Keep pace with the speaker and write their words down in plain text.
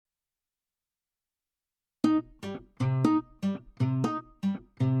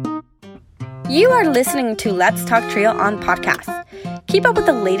You are listening to Let's Talk Trio on podcast. Keep up with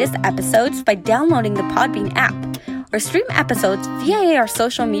the latest episodes by downloading the Podbean app or stream episodes via our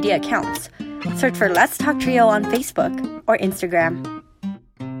social media accounts. Search for Let's Talk Trio on Facebook or Instagram.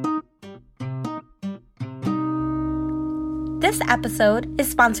 This episode is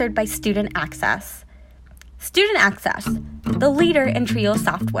sponsored by Student Access. Student Access, the leader in Trio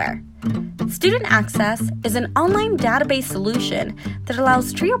software. Student Access is an online database solution that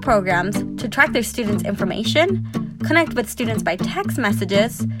allows Trio programs to track their students' information, connect with students by text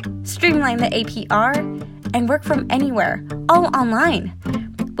messages, streamline the APR, and work from anywhere, all online,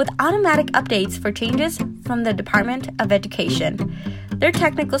 with automatic updates for changes from the Department of Education. Their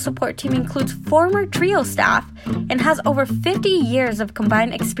technical support team includes former Trio staff and has over 50 years of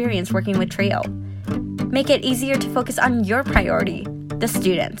combined experience working with Trio. Make it easier to focus on your priority, the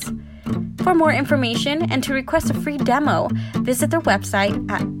students. For more information and to request a free demo, visit their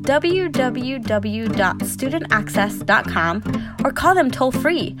website at www.studentaccess.com or call them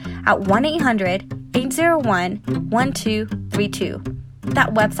toll-free at 1-800-801-1232.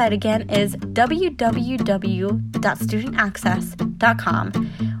 That website again is www.studentaccess.com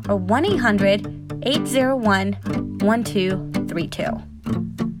or 1-800-801-1232.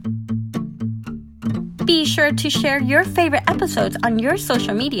 Be sure to share your favorite episodes on your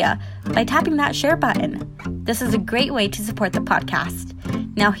social media by tapping that share button. This is a great way to support the podcast.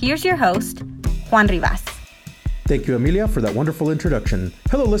 Now here's your host, Juan Rivas. Thank you, Amelia, for that wonderful introduction.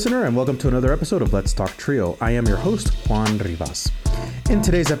 Hello, listener, and welcome to another episode of Let's Talk Trio. I am your host, Juan Rivas. In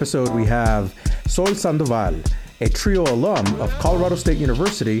today's episode, we have Sol Sandoval, a Trio alum of Colorado State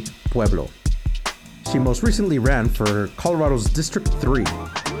University, Pueblo. She most recently ran for Colorado's District 3.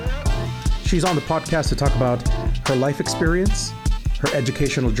 She's on the podcast to talk about her life experience, her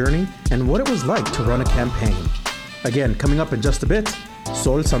educational journey, and what it was like to run a campaign. Again, coming up in just a bit,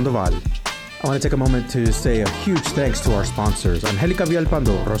 Sol Sandoval. I want to take a moment to say a huge thanks to our sponsors, Angelica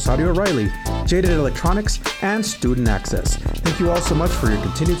Villalpando, Rosario O'Reilly, Jaded Electronics, and Student Access. Thank you all so much for your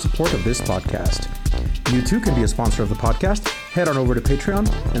continued support of this podcast. You too can be a sponsor of the podcast. Head on over to Patreon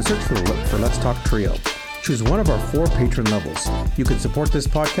and search for Let's Talk Trio. Choose one of our 4 patron levels. You can support this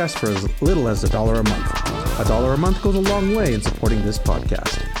podcast for as little as $1 a month. $1 a month goes a long way in supporting this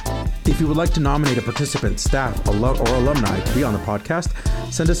podcast. If you would like to nominate a participant, staff, or alumni to be on the podcast,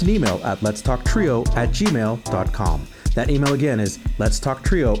 send us an email at letstalktrio@gmail.com. That email again is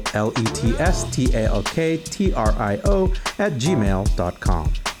letstalktrio,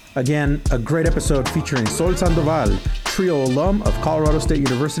 letstalktrio@gmail.com. Again, a great episode featuring Sol Sandoval, Trio alum of Colorado State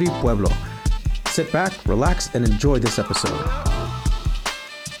University, Pueblo. Sit back, relax, and enjoy this episode.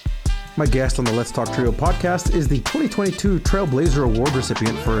 My guest on the Let's Talk Trio podcast is the 2022 Trailblazer Award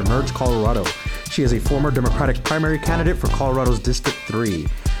recipient for Emerge Colorado. She is a former Democratic primary candidate for Colorado's District 3.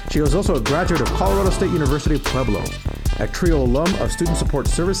 She is also a graduate of Colorado State University Pueblo, a Trio alum of Student Support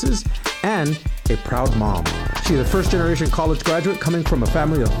Services, and a proud mom. She is a first-generation college graduate coming from a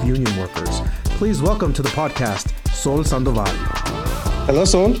family of union workers. Please welcome to the podcast, Sol Sandoval. Hello,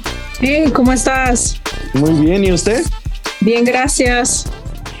 Sol. Hey, ¿cómo estás? Muy bien, ¿y usted? Bien, gracias.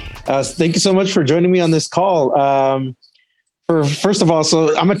 Thank you so much for joining me on this call. First of all,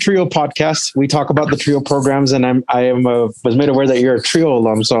 so I'm a Trio podcast. We talk about the Trio programs, and was made aware that you're a Trio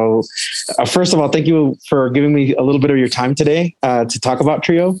alum. So, first of all, thank you for giving me a little bit of your time today to talk about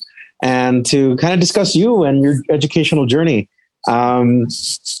Trio and to kind of discuss you and your educational journey. So,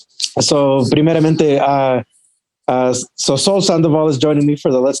 primeramente. So Sol Sandoval is joining me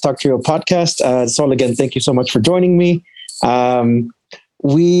for the Let's Talk Trio podcast. Sol, again, thank you so much for joining me. I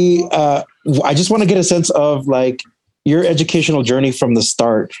just want to get a sense of like your educational journey from the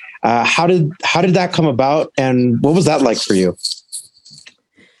start. How did that come about, and what was that like for you?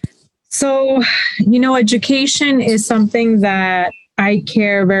 So, education is something that I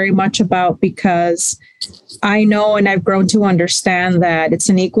care very much about because I know and I've grown to understand that it's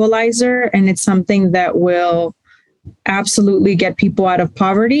an equalizer and it's something that will absolutely get people out of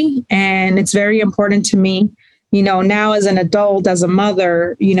poverty. And it's very important to me, now as an adult, as a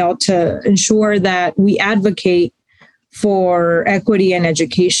mother, to ensure that we advocate for equity and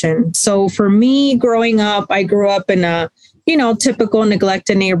education. So for me, growing up, I grew up in a, typical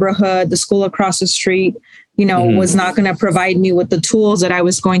neglected neighborhood. The school across the street, was not going to provide me with the tools that I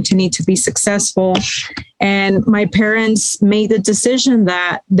was going to need to be successful. And my parents made the decision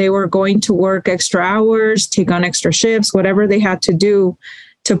that they were going to work extra hours, take on extra shifts, whatever they had to do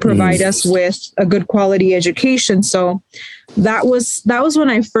to provide us with a good quality education. So that was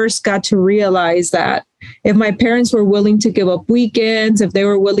when I first got to realize that if my parents were willing to give up weekends, if they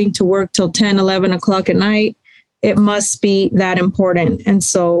were willing to work till 10, 11 o'clock at night, it must be that important. And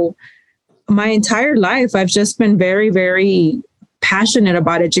so my entire life, I've just been very, very passionate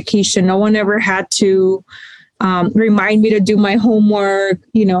about education. No one ever had to remind me to do my homework.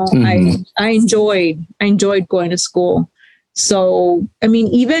 I enjoyed going to school. So, I mean,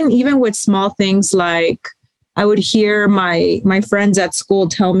 even with small things, like I would hear my friends at school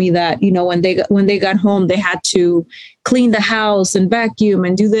tell me that, when they got home, they had to clean the house and vacuum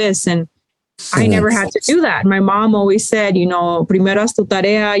and do this. And I never had to do that. My mom always said, primero haz tu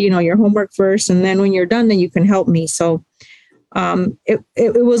tarea, your homework first. And then when you're done, then you can help me. So it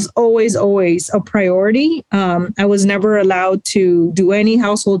was always a priority. I was never allowed to do any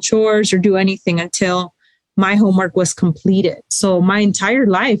household chores or do anything until my homework was completed. So my entire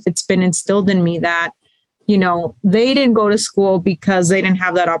life, it's been instilled in me that, they didn't go to school because they didn't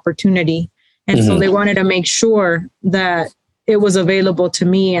have that opportunity. And so they wanted to make sure that it was available to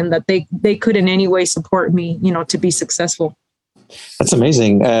me and that they could in any way support me, to be successful. That's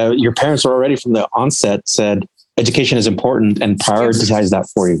amazing. Your parents were already from the onset said education is important and prioritize that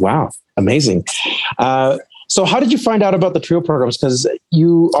for you. Wow. Amazing. So how did you find out about the TRIO programs? Because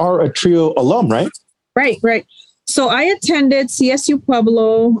you are a TRIO alum, right? Right. So I attended CSU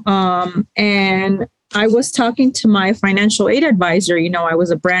Pueblo, and I was talking to my financial aid advisor. I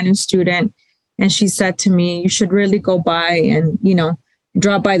was a brand new student, and she said to me, you should really go by and,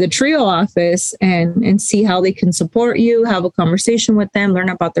 drop by the TRIO office and see how they can support you, have a conversation with them, learn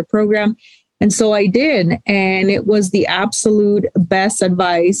about their program. And so I did. And it was the absolute best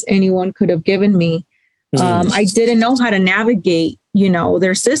advice anyone could have given me. I didn't know how to navigate,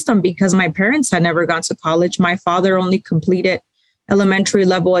 their system because my parents had never gone to college. My father only completed elementary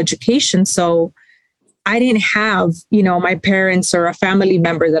level education. So I didn't have, my parents or a family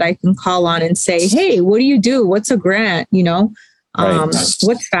member that I can call on and say, hey, what do you do? What's a grant?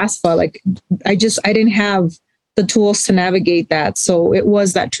 What's FAFSA? Like, I didn't have the tools to navigate that. So it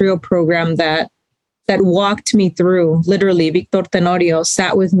was that TRIO program that walked me through. Literally, Victor Tenorio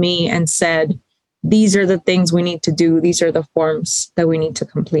sat with me and said, these are the things we need to do. These are the forms that we need to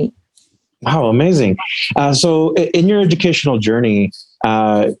complete. Wow, amazing. So in your educational journey,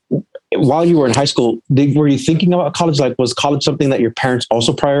 while you were in high school, were you thinking about college? Like, was college something that your parents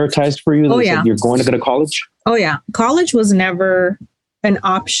also prioritized for you? They said you're going to go to college? Oh, yeah. College was never an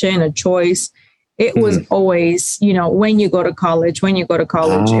option, a choice. It was always, when you go to college.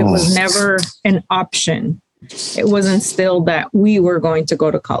 It was never an option. It was instilled that we were going to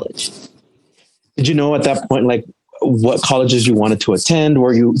go to college. Did you know at that point, like, what colleges you wanted to attend?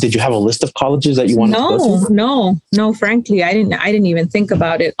 Did you have a list of colleges that you wanted to go to? No, frankly, I didn't even think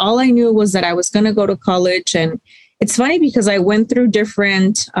about it. All I knew was that I was going to go to college. And it's funny because I went through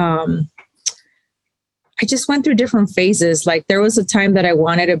different phases. Like, there was a time that I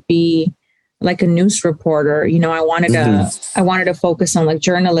wanted to be like a news reporter. I wanted to focus on like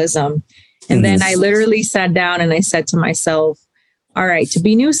journalism. And then I literally sat down and I said to myself, all right, to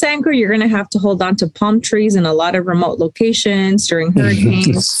be news anchor, you're going to have to hold on to palm trees in a lot of remote locations during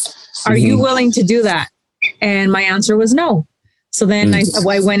hurricanes. Are you willing to do that? And my answer was no. So then I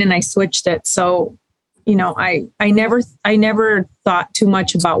went and I switched it. So, I never thought too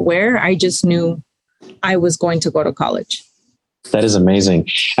much about where. I just knew I was going to go to college. That is amazing.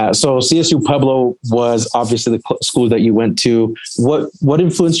 So CSU Pueblo was obviously the school that you went to. What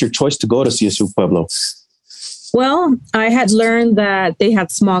influenced your choice to go to CSU Pueblo? Well, I had learned that they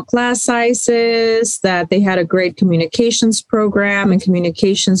had small class sizes, that they had a great communications program, and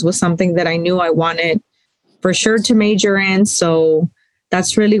communications was something that I knew I wanted for sure to major in. So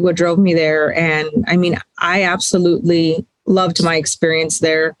that's really what drove me there. And I mean, I absolutely loved my experience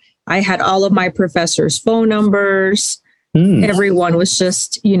there. I had all of my professors' phone numbers. Everyone was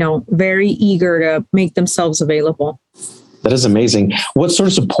just, very eager to make themselves available. That is amazing. What sort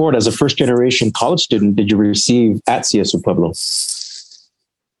of support as a first generation college student did you receive at CSU Pueblo?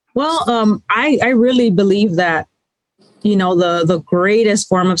 Well, I really believe that, the greatest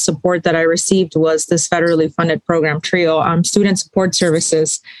form of support that I received was this federally funded program, TRIO, Student Support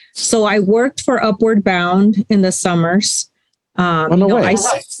Services. So I worked for Upward Bound in the summers.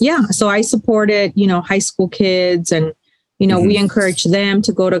 So I supported, high school kids, and, we encouraged them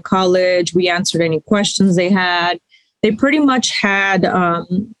to go to college. We answered any questions they had. They pretty much had,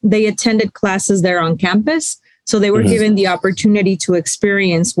 they attended classes there on campus. So they were given the opportunity to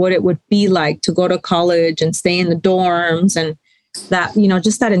experience what it would be like to go to college and stay in the dorms, and that,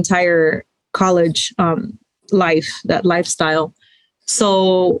 just that entire college life, that lifestyle.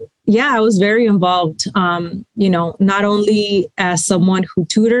 So, yeah, I was very involved, not only as someone who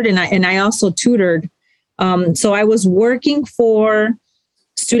tutored, and I also tutored. So I was working for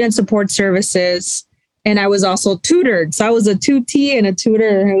Student Support Services. And I was also tutored. So I was a tutee and a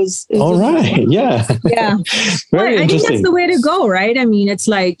tutor. All right. Yeah. Yeah. Very I think interesting. that's the way to go, right? I mean, it's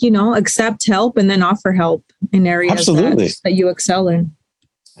like, accept help and then offer help in areas Absolutely. that you excel in.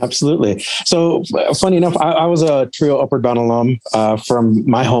 Absolutely. So funny enough, I was a Trio Upward Bound alum from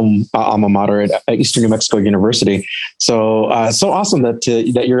my home alma mater at Eastern New Mexico University. So awesome that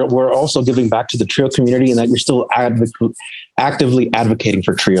we're also giving back to the Trio community and that you're still actively advocating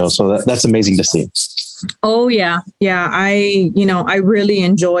for Trio. So that's amazing to see. Oh yeah. Yeah. I really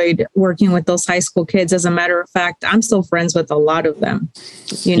enjoyed working with those high school kids. As a matter of fact, I'm still friends with a lot of them.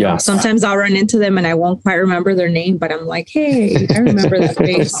 Sometimes I'll run into them and I won't quite remember their name, but I'm like, hey, I remember that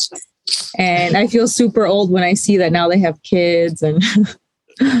face. And I feel super old when I see that now they have kids and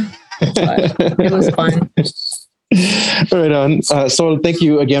but it was fun. Right on. So thank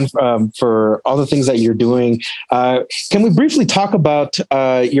you again for all the things that you're doing. Can we briefly talk about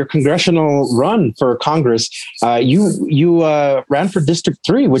your congressional run for Congress? You ran for District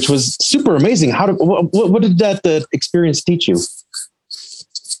 3, which was super amazing. What did that experience teach you?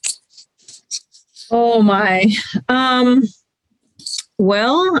 Oh my.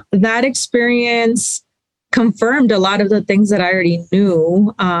 Well, that experience confirmed a lot of the things that I already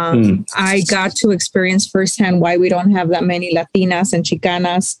knew. I got to experience firsthand why we don't have that many Latinas and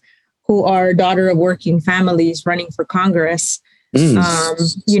Chicanas who are daughter of working families running for Congress. It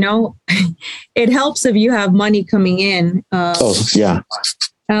helps if you have money coming in. Yeah.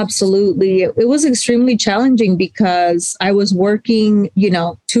 Absolutely. It was extremely challenging because I was working,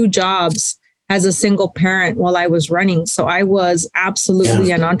 2 jobs as a single parent while I was running. So I was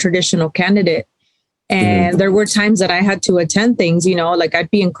absolutely a non-traditional candidate. And there were times that I had to attend things, like I'd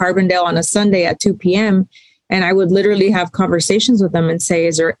be in Carbondale on a Sunday at 2 p.m. and I would literally have conversations with them and say,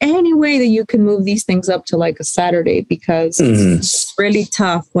 is there any way that you can move these things up to like a Saturday? Because it's really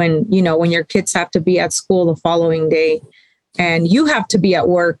tough when your kids have to be at school the following day and you have to be at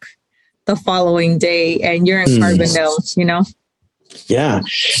work the following day and you're in Carbondale, Yeah.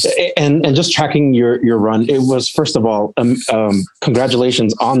 And just tracking your run, it was, first of all,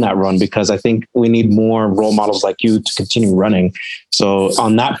 congratulations on that run, because I think we need more role models like you to continue running. So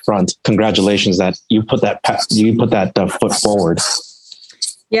on that front, congratulations that you put that foot forward.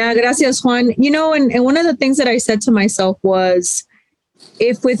 Yeah. Gracias, Juan. And one of the things that I said to myself was,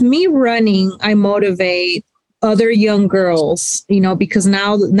 if with me running, I motivate other young girls, because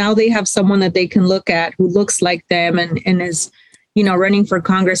now they have someone that they can look at who looks like them and is, running for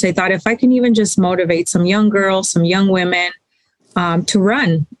Congress, I thought if I can even just motivate some young girls, some young women to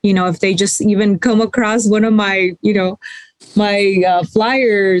run, if they just even come across one of my, my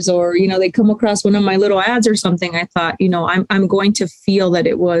flyers or, they come across one of my little ads or something, I thought, I'm going to feel that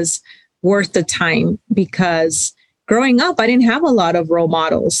it was worth the time, because growing up, I didn't have a lot of role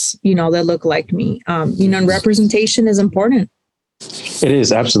models, that look like me. And representation is important. It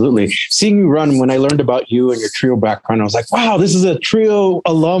is, absolutely. Seeing you run, when I learned about you and your Trio background, I was like, wow, this is a Trio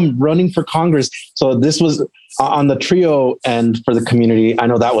alum running for Congress. So this was on the Trio end for the community. I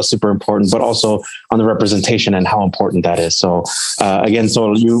know that was super important, but also on the representation and how important that is. So again,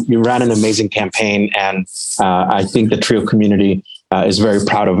 so you ran an amazing campaign, and I think the Trio community is very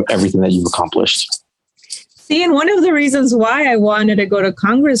proud of everything that you've accomplished. See, and one of the reasons why I wanted to go to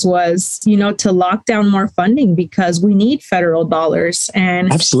Congress was, to lock down more funding, because we need federal dollars. And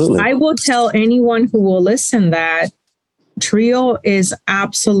absolutely, I will tell anyone who will listen that Trio is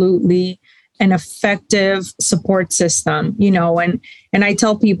absolutely an effective support system, and I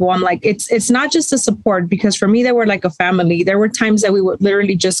tell people, I'm like, it's not just a support, because for me, they were like a family. There were times that we would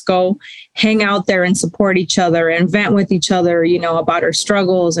literally just go hang out there and support each other and vent with each other, about our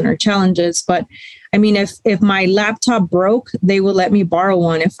struggles and our challenges. But I mean, if my laptop broke, they would let me borrow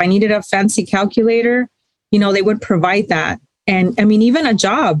one. If I needed a fancy calculator, they would provide that. And I mean, even a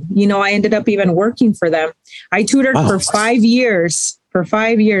job, I ended up even working for them. I tutored for 5 years. For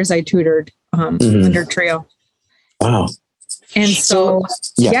 5 years, I tutored under Trio. Wow. And so,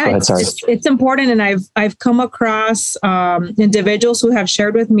 it's important. And I've come across individuals who have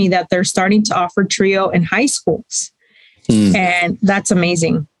shared with me that they're starting to offer Trio in high schools. And that's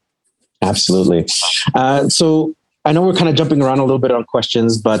amazing. Absolutely. So I know we're kind of jumping around a little bit on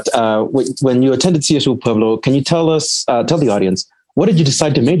questions, but when you attended CSU Pueblo, can you tell the audience, what did you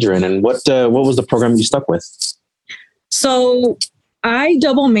decide to major in, and what was the program you stuck with? So I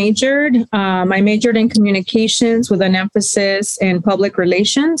double majored. I majored in communications with an emphasis in public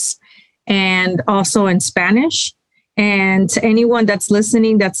relations and also in Spanish. And to anyone that's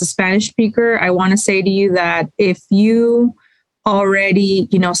listening, that's a Spanish speaker, I want to say to you that if you already,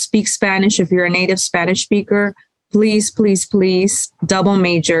 speak Spanish, if you're a native Spanish speaker, please, please, please double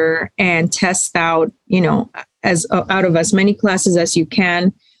major and test out, as out of as many classes as you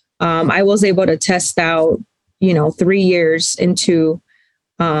can. I was able to test out, 3 years into,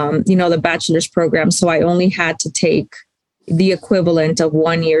 the bachelor's program. So I only had to take the equivalent of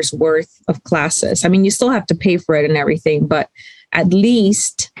 1 year's worth of classes. I mean, you still have to pay for it and everything, but at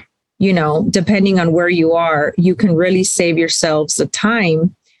least, depending on where you are, you can really save yourselves the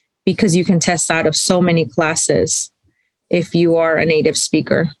time because you can test out of so many classes if you are a native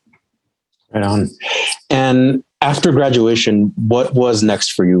speaker. Right on. And after graduation, what was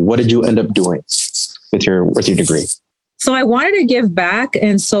next for you? What did you end up doing with your degree? So I wanted to give back.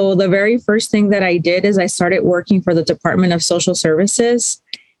 And so the very first thing that I did is I started working for the Department of Social Services.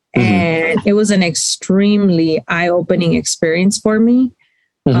 And it was an extremely eye-opening experience for me.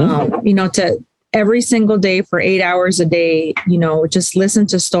 To every single day for 8 hours a day, just listen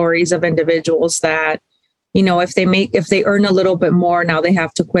to stories of individuals that, if they earn a little bit more, now they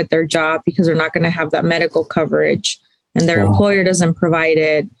have to quit their job because they're not going to have that medical coverage and their employer doesn't provide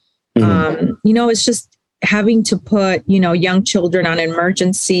it. It's just having to put, young children on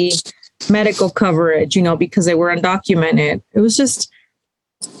emergency medical coverage, because they were undocumented. It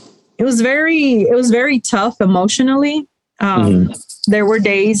was very tough emotionally. There were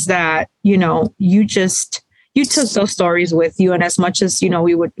days that, you took those stories with you. And as much as,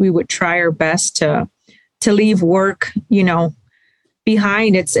 we would try our best to leave work,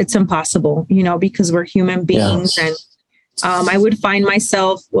 behind, it's impossible, because we're human beings. And I would find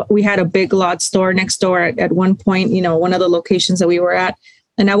myself, we had a Big Lot store next door at one point, one of the locations that we were at.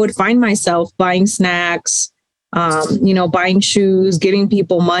 And I would find myself buying snacks, buying shoes, giving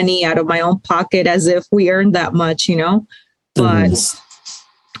people money out of my own pocket as if we earned that much, but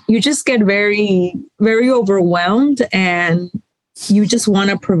you just get very, very overwhelmed and you just want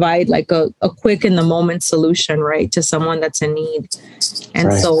to provide like a quick in the moment solution, right, to someone that's in need.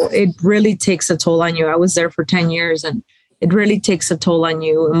 And so it really takes a toll on you. I was there for 10 years and it really takes a toll on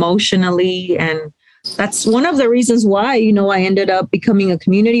you emotionally. And that's one of the reasons why, I ended up becoming a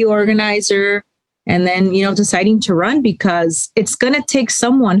community organizer and then, deciding to run, because it's going to take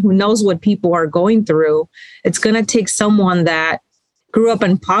someone who knows what people are going through. It's going to take someone that grew up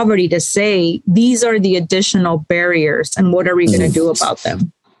in poverty to say, these are the additional barriers and what are we going to do about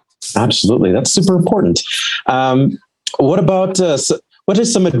them? Absolutely. That's super important. What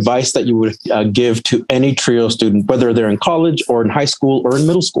is some advice that you would give to any TRIO student, whether they're in college or in high school or in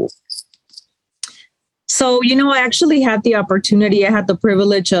middle school? So, I actually had the opportunity, I had the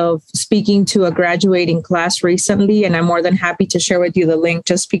privilege of speaking to a graduating class recently, and I'm more than happy to share with you the link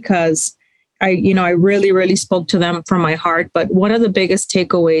just because I really, really spoke to them from my heart. But one of the biggest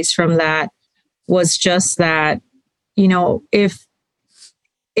takeaways from that was just that, if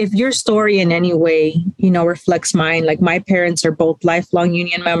your story in any way, reflects mine, like my parents are both lifelong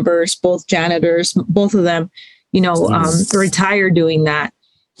union members, both janitors, both of them, retired doing that.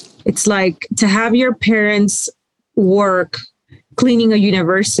 It's like to have your parents work cleaning a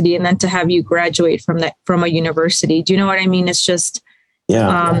university and then to have you graduate from a university. Do you know what I mean? It's just,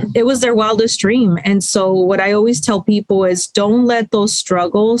 it was their wildest dream. And so what I always tell people is don't let those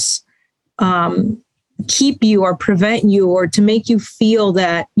struggles keep you or prevent you or to make you feel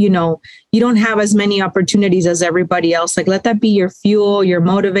that, you don't have as many opportunities as everybody else. Like, let that be your fuel, your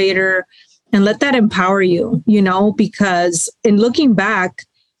motivator, and let that empower you, because in looking back,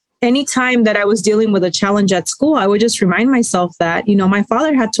 anytime that I was dealing with a challenge at school, I would just remind myself that, my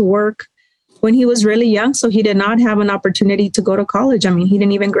father had to work when he was really young. So he did not have an opportunity to go to college. I mean, he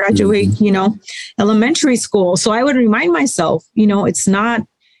didn't even graduate, elementary school. So I would remind myself, it's not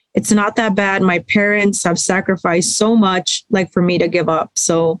that bad. My parents have sacrificed so much, like, for me to give up.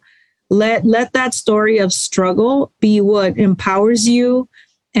 So let that story of struggle be what empowers you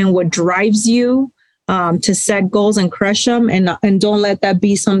and what drives you to set goals and crush them. And don't let that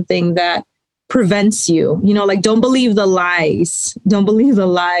be something that prevents you, don't believe the lies. Don't believe the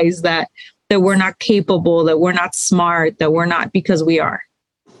lies that we're not capable, that we're not smart, that we're not, because we are.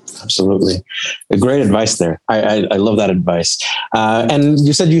 Absolutely. Great advice there. I love that advice. And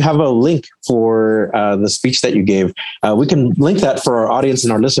you said you have a link for the speech that you gave. We can link that for our audience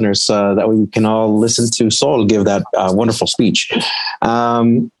and our listeners that we can all listen to Sol give that wonderful speech.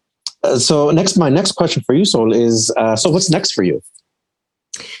 So my next question for you, Sol, is, so what's next for you?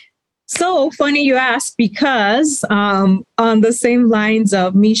 So funny you ask, because on the same lines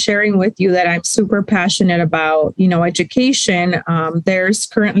of me sharing with you that I'm super passionate about, education, there's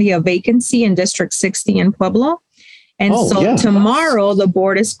currently a vacancy in District 60 in Pueblo. And tomorrow the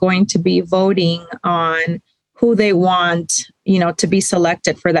board is going to be voting on who they want, to be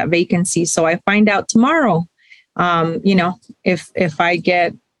selected for that vacancy. So I find out tomorrow if I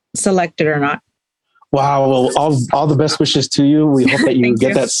get selected or not. Wow. Well, all the best wishes to you. We hope that you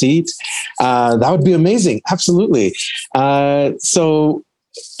get that seat. That would be amazing. Absolutely. So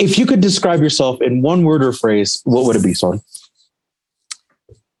if you could describe yourself in one word or phrase, what would it be, Sol?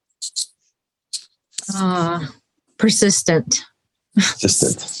 Persistent.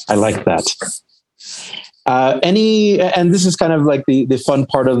 Persistent. I like that. And this is kind of like the fun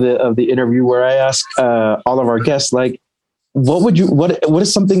part of the interview where I ask all of our guests, like, what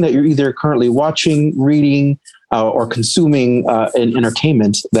is something that you're either currently watching, reading, or consuming in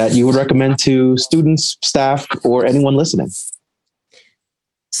entertainment that you would recommend to students, staff, or anyone listening?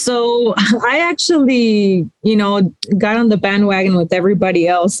 So I actually, got on the bandwagon with everybody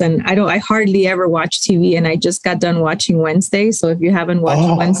else, and I hardly ever watch TV, and I just got done watching Wednesday. So if you haven't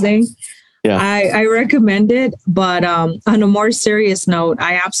watched Wednesday, yeah, I recommend it. But on a more serious note,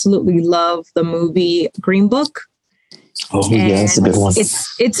 I absolutely love the movie Green Book. Oh, yeah, it's a good one.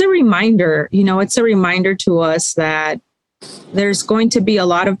 It's a reminder, it's a reminder to us that there's going to be a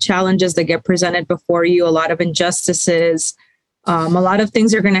lot of challenges that get presented before you, a lot of injustices, a lot of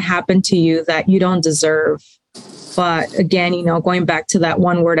things are going to happen to you that you don't deserve. But again, going back to that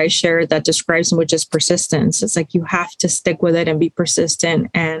one word I shared that describes them, which is persistence. It's like you have to stick with it and be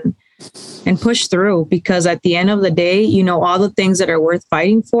persistent and push through, because at the end of the day, all the things that are worth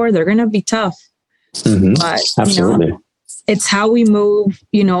fighting for, they're going to be tough. Mm-hmm. But, absolutely. It's how we move,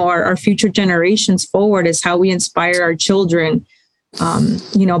 our future generations forward, is how we inspire our children,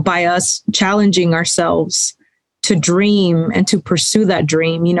 by us challenging ourselves to dream and to pursue that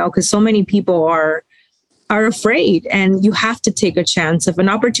dream, because so many people are afraid, and you have to take a chance. If an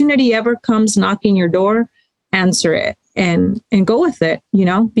opportunity ever comes knocking your door, answer it and go with it,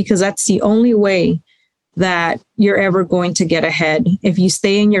 because that's the only way that you're ever going to get ahead. If you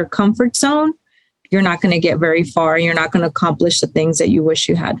stay in your comfort zone, you're not going to get very far. You're not going to accomplish the things that you wish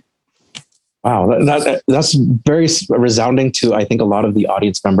you had. Wow. That's very resounding to, I think, a lot of the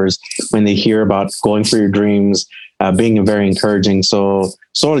audience members when they hear about going for your dreams, being very encouraging. So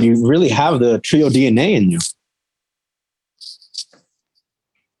you really have the Trio DNA in you.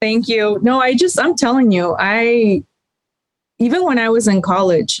 Thank you. No, I'm telling you, even when I was in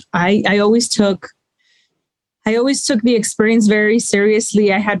college, I always took the experience very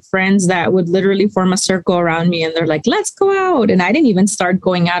seriously. I had friends that would literally form a circle around me, and they're like, let's go out. And I didn't even start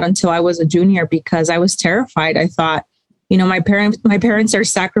going out until I was a junior, because I was terrified. I thought, my parents are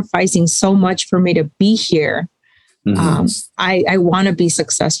sacrificing so much for me to be here. Mm-hmm. I want to be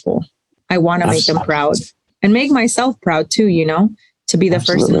successful. I want to make them proud and make myself proud too, to be the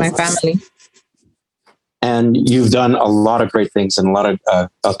Absolutely. First in my family. And you've done a lot of great things and a lot of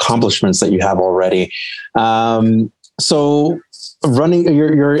accomplishments that you have already. So running,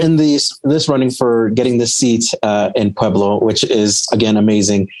 you're in this running for getting this seat in Pueblo, which is again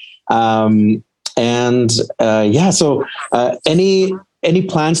amazing. So any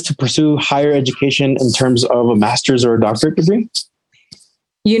plans to pursue higher education in terms of a master's or a doctorate degree?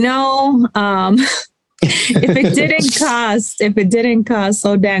 If it didn't cost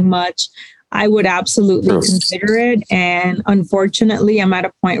so dang much, I would absolutely consider it. And unfortunately, I'm at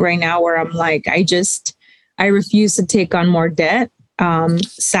a point right now where I'm like, I refuse to take on more debt.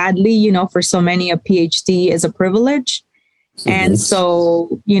 Sadly, for so many, a PhD is a privilege. Mm-hmm. And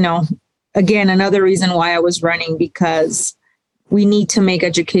so, again, another reason why I was running, because we need to make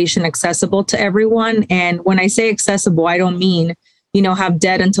education accessible to everyone. And when I say accessible, I don't mean, have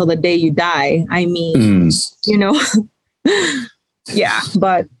debt until the day you die. I mean, yeah,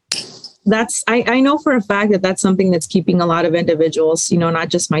 but I know for a fact that that's something that's keeping a lot of individuals, not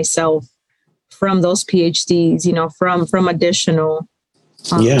just myself, from those PhDs, from additional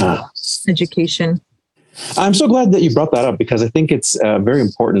education. I'm so glad that you brought that up, because I think it's very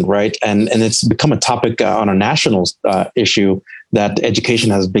important, right? And it's become a topic on a national issue, that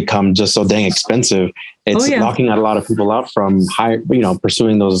education has become just so dang expensive. It's knocking a lot of people out from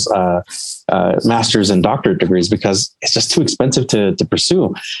pursuing those master's and doctorate degrees, because it's just too expensive to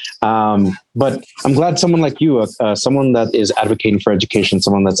pursue. But I'm glad someone like you, someone that is advocating for education,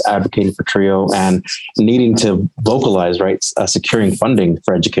 someone that's advocating for Trio and needing to vocalize, right? Securing funding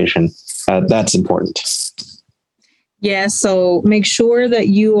for education. That's important. Yeah. So make sure that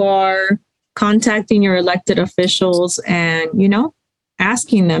you are contacting your elected officials and,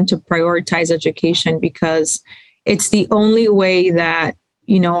 asking them to prioritize education, because it's the only way that,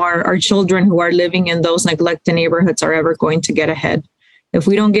 our children who are living in those neglected neighborhoods are ever going to get ahead. If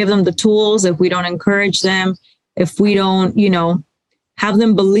we don't give them the tools, if we don't encourage them, if we don't, have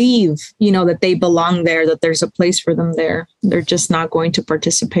them believe, that they belong there, that there's a place for them there, they're just not going to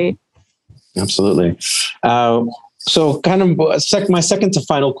participate. Absolutely. So kind of my second to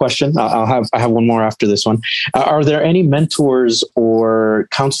final question, I have one more after this one. Are there any mentors or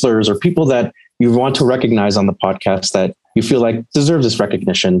counselors or people that you want to recognize on the podcast that you feel like deserve this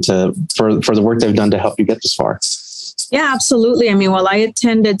recognition for the work they've done to help you get this far? Yeah, absolutely. I mean, while I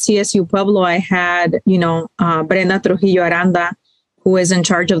attended CSU Pueblo, I had, Brenda Trujillo Aranda, who is in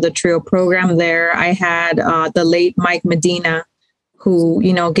charge of the TRIO program there. I had the late Mike Medina, who,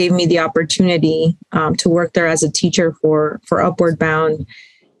 gave me the opportunity to work there as a teacher for Upward Bound,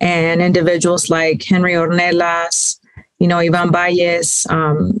 and individuals like Henry Ornelas, Ivan Valles.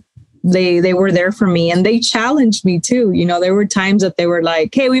 They were there for me, and they challenged me too. There were times that they were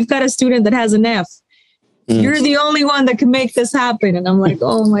like, "Hey, we've got a student that has an F. You're the only one that can make this happen." And I'm like,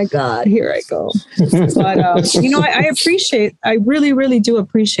 "Oh my God, here I go." But, I really, really do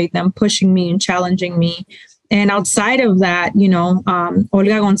appreciate them pushing me and challenging me. And outside of that,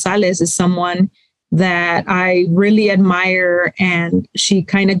 Olga Gonzalez is someone that I really admire, and she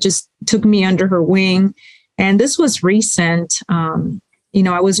kind of just took me under her wing. And this was recent. I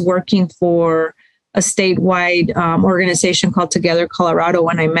was working for a statewide organization called Together Colorado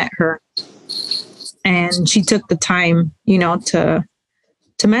when I met her. And she took the time, to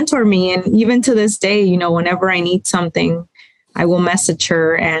mentor me. And even to this day, whenever I need something, I will message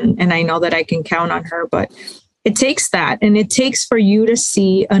her, and I know that I can count on her. But it takes that. And it takes for you to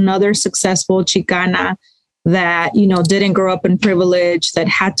see another successful Chicana that, didn't grow up in privilege, that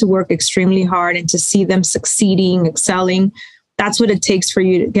had to work extremely hard, and to see them succeeding, excelling. That's what it takes for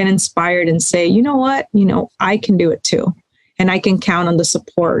you to get inspired and say, you know what, I can do it too. And I can count on the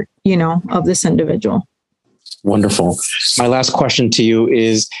support, of this individual. Wonderful. My last question to you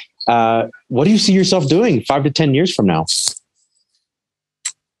is, what do you see yourself doing 5 to 10 years from now?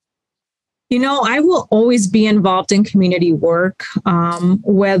 I will always be involved in community work,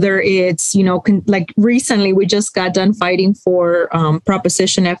 whether it's, like recently we just got done fighting for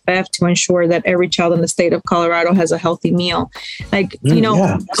Proposition FF to ensure that every child in the state of Colorado has a healthy meal.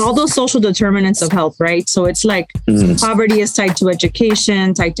 All those social determinants of health, right? So it's like poverty is tied to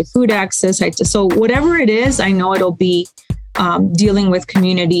education, tied to food access, so whatever it is, I know it'll be dealing with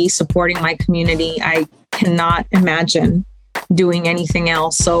community, supporting my community. I cannot imagine doing anything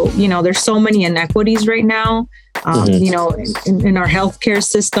else. So, there's so many inequities right now, in our healthcare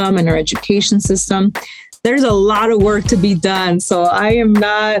system and our education system. There's a lot of work to be done. So I am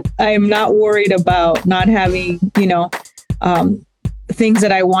not worried about not having, things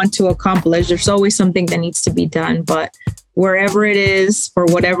that I want to accomplish. There's always something that needs to be done, but wherever it is, for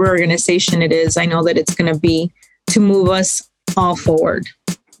whatever organization it is, I know that it's going to be to move us all forward.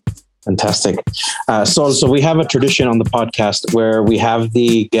 Fantastic. So we have a tradition on the podcast where we have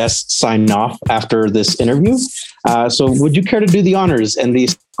the guests sign off after this interview. So would you care to do the honors and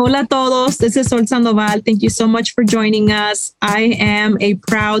these? Hola a todos. This is Sol Sandoval. Thank you so much for joining us. I am a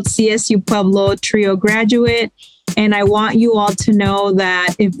proud CSU Pueblo TRIO graduate, and I want you all to know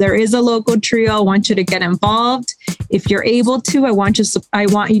that if there is a local TRIO, I want you to get involved. If you're able to, I want you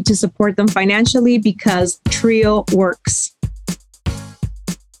to support them financially, because TRIO works.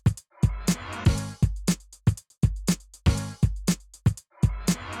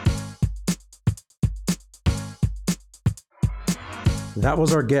 That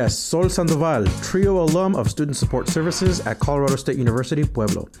was our guest, Sol Sandoval, TRIO alum of Student Support Services at Colorado State University,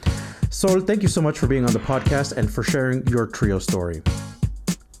 Pueblo. Sol, thank you so much for being on the podcast and for sharing your TRIO story.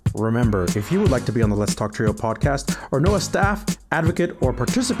 Remember, if you would like to be on the Let's Talk TRIO podcast or know a staff, advocate, or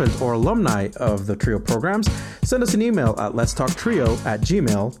participant or alumni of the TRIO programs, send us an email at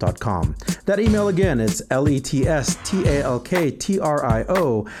letstalktrio@gmail.com. That email again is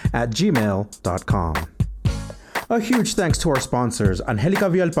letstalktrio@gmail.com. A huge thanks to our sponsors, Angelica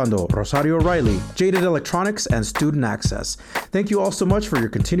Villalpando, Rosario Riley, Jaded Electronics, and Student Access. Thank you all so much for your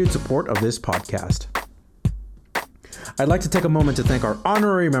continued support of this podcast. I'd like to take a moment to thank our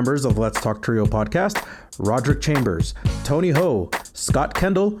honorary members of Let's Talk TRIO podcast, Roderick Chambers, Tony Ho, Scott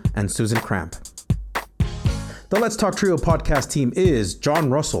Kendall, and Susan Cramp. The Let's Talk TRIO podcast team is John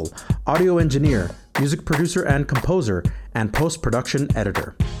Russell, audio engineer, music producer and composer, and post-production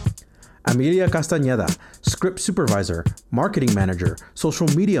editor. Amelia Castañeda, script supervisor, marketing manager, social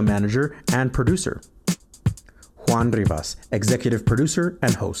media manager, and producer. Juan Rivas, executive producer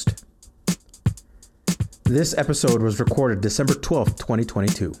and host. This episode was recorded December 12th,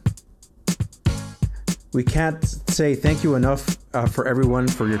 2022. We can't say thank you enough for everyone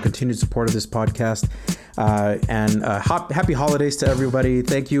for your continued support of this podcast. And happy holidays to everybody.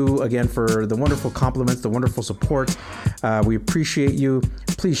 Thank you again for the wonderful compliments, the wonderful support. We appreciate you.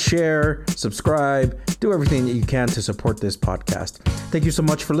 Please share, subscribe, do everything that you can to support this podcast. Thank you so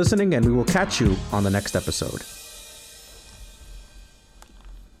much for listening, and we will catch you on the next episode.